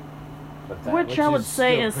 Which I would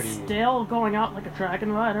say is still going out like a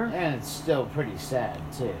dragon rider. And it's still pretty sad,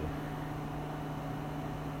 too.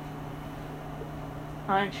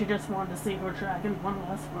 I think she just wanted to see her dragon one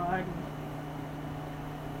last ride.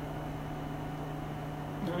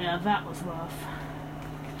 Oh yeah, that was rough.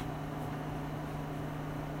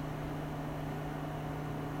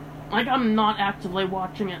 I'm not actively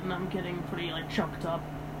watching it, and I'm getting pretty, choked up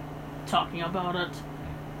talking about it.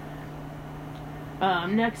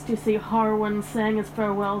 Next you see Harwin saying his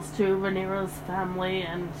farewells to Rhaenyra's family,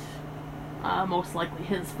 and most likely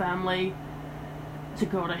his family, to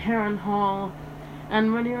go to Harrenhal.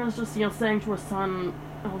 And Rhaenyra's just, saying to her son,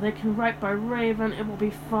 they can write by Raven, it will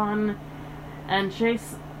be fun. And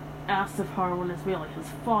Jace asks if Harwin is really his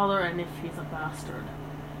father, and if he's a bastard.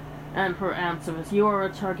 And her answer is, you are a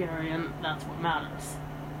Targaryen, that's what matters.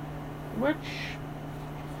 Which,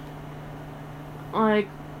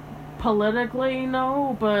 politically,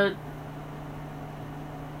 no, but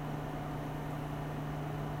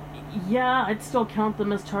yeah, I'd still count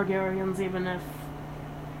them as Targaryens, even if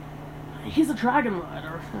he's a dragon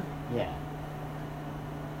rider. Yeah.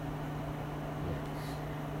 Yes.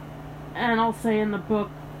 And I'll say in the book,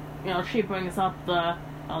 she brings up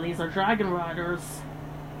these are dragon riders.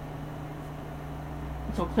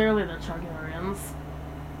 So clearly they're Targaryens.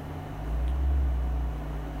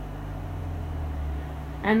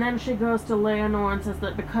 And then she goes to Leonor and says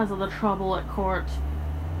that because of the trouble at court,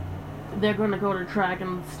 they're going to go to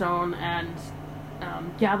Dragonstone and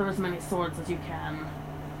gather as many swords as you can.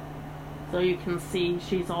 So you can see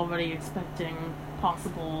she's already expecting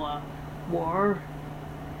possible war.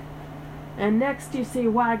 And next you see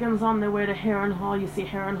wagons on their way to Harrenhal. You see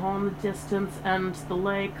Harrenhal in the distance and the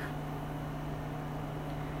lake.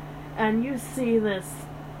 And you see this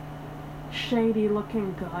shady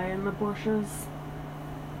looking guy in the bushes.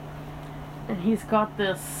 And he's got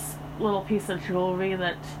this little piece of jewelry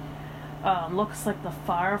that looks like the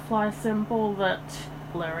firefly symbol that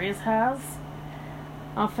Larry's has.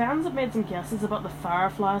 Fans have made some guesses about the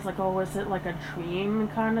fireflies, is it like a dream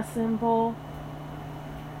kind of symbol?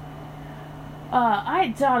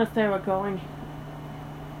 I doubt if they were going...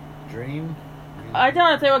 Dream? I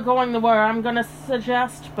doubt if they were going the way I'm gonna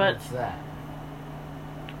suggest, but... What's that?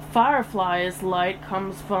 Firefly's light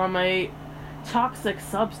comes from a toxic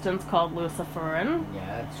substance called luciferin.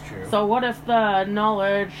 Yeah, that's true. So what if the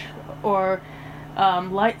knowledge, or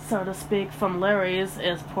light, so to speak, from Larry's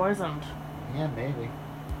is poisoned? Yeah, maybe.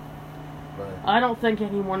 But I don't think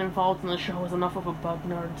anyone involved in the show is enough of a bug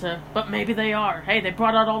nerd to... But maybe they are. Hey, they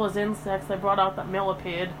brought out all those insects. They brought out that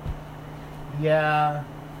millipede. Yeah,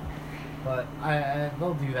 but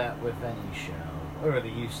they'll do that with any show. Or they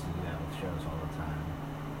used to do that with shows all the time.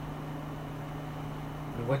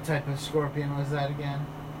 What type of scorpion was that again?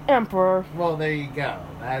 Emperor. Well, there you go.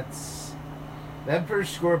 That's... The Emperor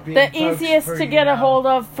Scorpion. The easiest to get a hold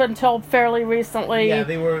of until fairly recently. Yeah,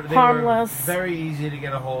 they were harmless. Very easy to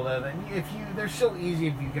get a hold of. And they're so easy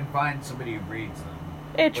if you can find somebody who breeds them.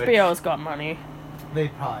 HBO's got money. They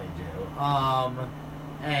probably do.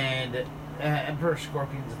 And Emperor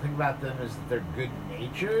Scorpions, the thing about them is that they're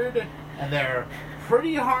good-natured, and they're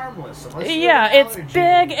pretty harmless. Yeah, it's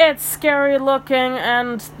big, it's scary looking,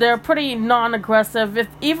 and they're pretty non-aggressive.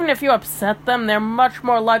 Even if you upset them, they're much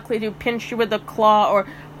more likely to pinch you with the claw or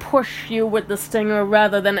push you with the stinger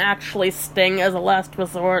rather than actually sting as a last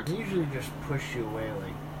resort. They usually just push you away,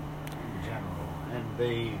 in general.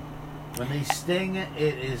 And When they sting, it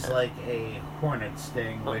is like a hornet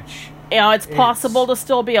sting, which... It's possible to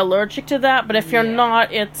still be allergic to that, but if you're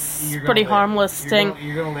not, it's pretty harmless sting.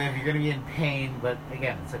 You're going to live, you're going to be in pain, but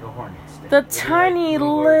again, it's like a hornet sting. The tiny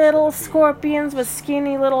little scorpions with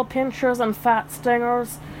skinny little pinchers and fat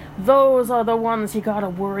stingers, those are the ones you gotta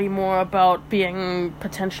worry more about being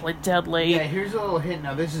potentially deadly. Yeah, here's a little hint.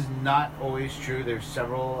 Now, this is not always true. There's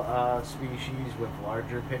several species with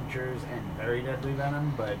larger pinchers and very deadly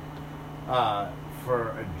venom, but for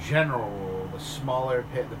a general rule, the smaller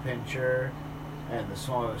the pincher and the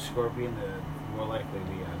smaller the scorpion, the more likely the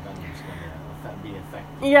venom is going to be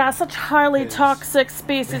effective. Yeah, such highly toxic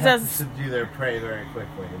species they have to subdue their prey very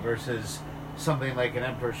quickly versus something like an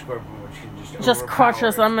emperor scorpion, which can just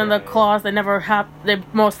crushes them in the claws. They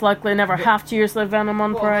most likely never have to use their venom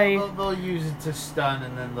on prey. They'll use it to stun,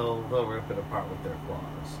 and then they'll rip it apart with their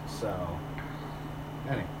claws. So,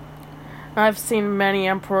 anyway. I've seen many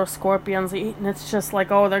emperor scorpions eat, and it's just like,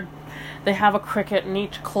 they have a cricket in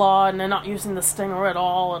each claw, and they're not using the stinger at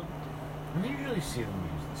all. And I usually see them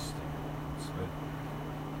use the stinger,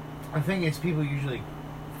 but the thing is, people usually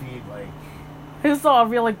feed like. I saw a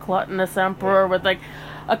really gluttonous emperor with like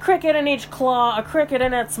a cricket in each claw, a cricket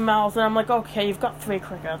in its mouth, and I'm like, okay, you've got 3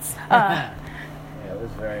 crickets. Yeah, it was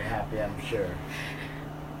very happy, I'm sure.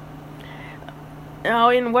 Now,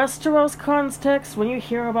 in Westeros context, when you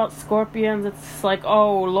hear about scorpions, it's like,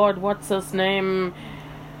 oh, Lord, what's his name?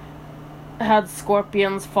 Had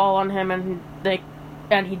scorpions fall on him,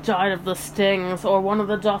 and he died of the stings, or one of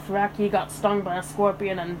the Dothraki got stung by a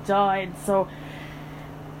scorpion and died. So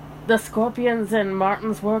the scorpions in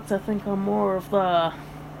Martin's works, I think, are more of the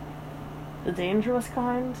dangerous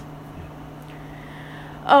kind.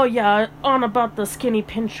 Oh yeah, on about the skinny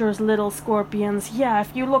pinchers, little scorpions. Yeah,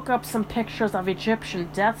 if you look up some pictures of Egyptian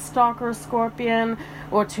Deathstalker scorpion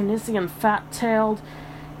or Tunisian fat-tailed,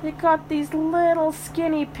 they got these little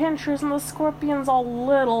skinny pinchers and the scorpions all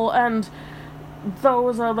little, and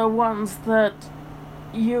those are the ones that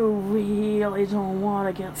you really don't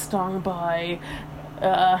want to get stung by.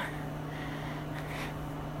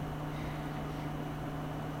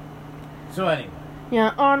 So anyway.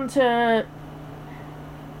 Yeah, on to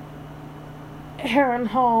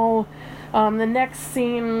Harrenhal. The next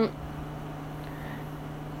scene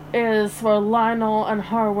is where Lionel and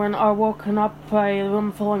Harwin are woken up by a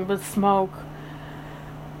room filling with smoke.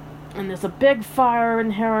 And there's a big fire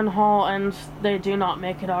in Harrenhal, and they do not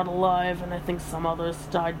make it out alive, and I think some others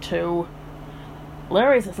died too.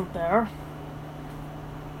 Larry's isn't there.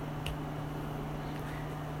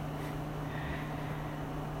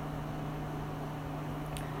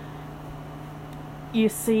 You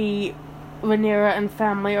see Rhaenyra and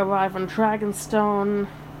family arrive on Dragonstone,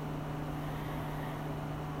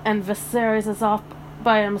 and Viserys is off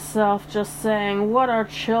by himself, just saying, "What are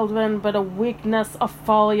children but a weakness, a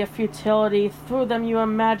folly, a futility? Through them you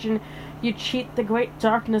imagine you cheat the great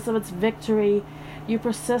darkness of its victory. You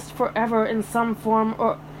persist forever in some form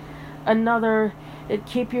or another. It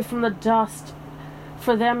keep you from the dust.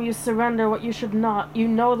 For them you surrender what you should not. You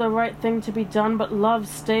know the right thing to be done, but love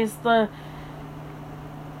stays the..."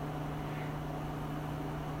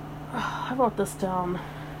 I wrote this down.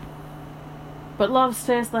 "But love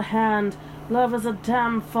stays the hand. Love is a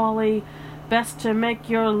damn folly. Best to make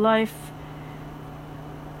your life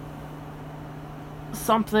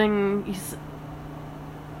something..."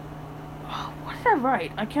 Oh, what did I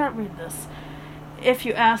write? I can't read this. "If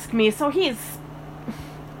you ask me." So he's...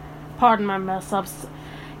 Pardon my mess-ups.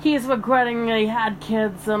 He's regretting he had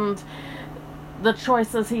kids and the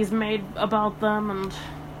choices he's made about them, and...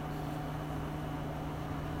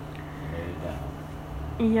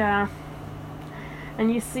 Yeah.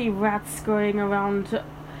 And you see rats scurrying around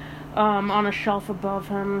on a shelf above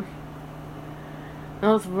him.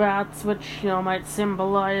 Those rats, which, might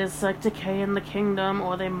symbolize, like, decay in the kingdom,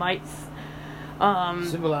 or they might...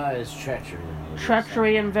 symbolize treachery.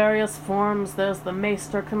 Treachery in various forms. There's the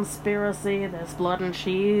Maester conspiracy, there's blood and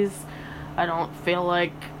cheese. I don't feel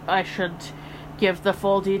like I should give the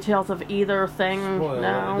full details of either thing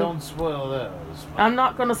now. Don't spoil those. I'm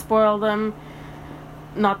not going to spoil them.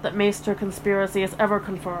 Not that Maester conspiracy is ever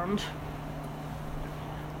confirmed.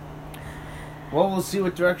 Well, we'll see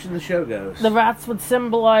what direction the show goes. The rats would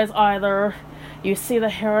symbolize either. You see the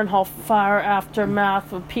Harrenhal fire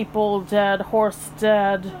aftermath with people dead, horse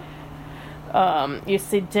dead. You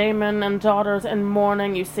see Daemon and daughters in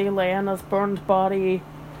mourning. You see Lyanna's burned body.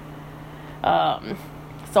 So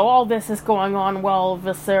all this is going on while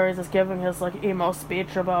Viserys is giving his emo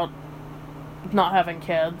speech about not having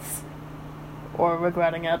kids. Or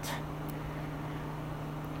regretting it.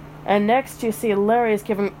 And next you see Larry's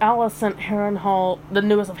giving Alicent Harrenhal the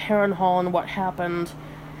news of Harrenhal and what happened.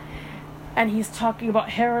 And he's talking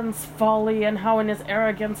about Harren's folly and how in his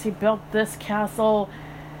arrogance he built this castle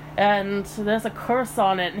and there's a curse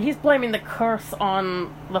on it. And he's blaming the curse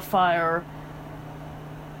on the fire.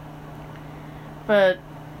 But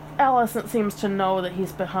Alicent seems to know that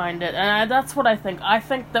he's behind it. And that's what I think. I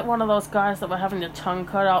think that one of those guys that were having their tongue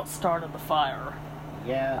cut out started the fire.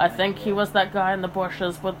 Yeah. I think he was that guy in the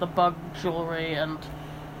bushes with the bug jewelry, and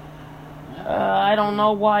I don't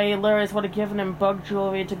know why Larry's would have given him bug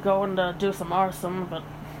jewelry to go and do some arson, but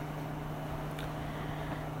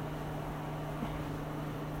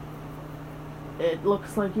it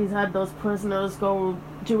looks like he's had those prisoners go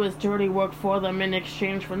do his dirty work for them in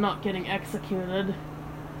exchange for not getting executed.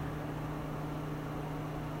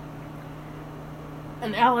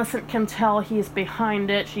 And Alicent can tell he's behind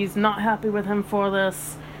it. She's not happy with him for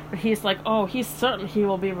this. But he's like, oh, he's certain he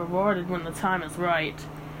will be rewarded when the time is right.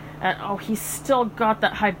 And oh, he's still got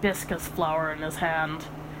that hibiscus flower in his hand.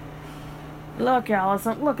 Look,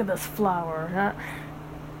 Alicent, look at this flower.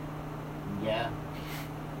 Yeah.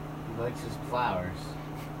 He likes his flowers.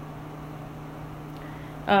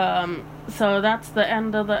 So that's the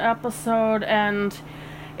end of the episode, and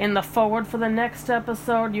in the forward for the next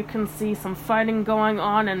episode, you can see some fighting going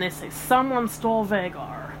on, and they say someone stole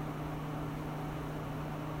Vhagar.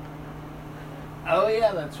 Oh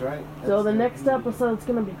yeah, that's right. So the next episode's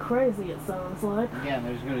gonna be crazy, it sounds like. Yeah,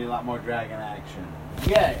 there's gonna be a lot more dragon action.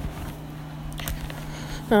 Yay!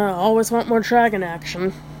 Always want more dragon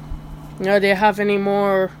action. Do you have any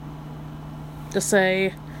more to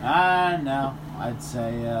say? No. I'd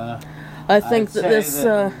say, I think that this...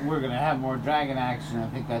 we're going to have more dragon action. I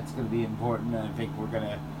think that's going to be important, and I think we're going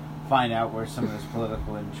to find out where some of this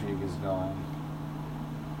political intrigue is going.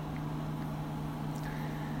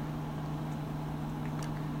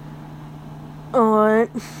 Alright.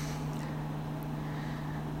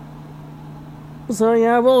 So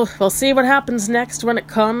yeah, we'll see what happens next when it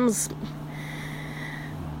comes.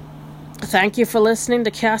 Thank you for listening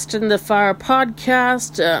to Cast in the Fire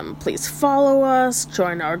podcast. Please follow us,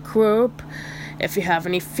 join our group. If you have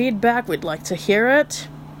any feedback, we'd like to hear it.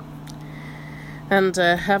 And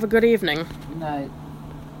have a good evening. Good night.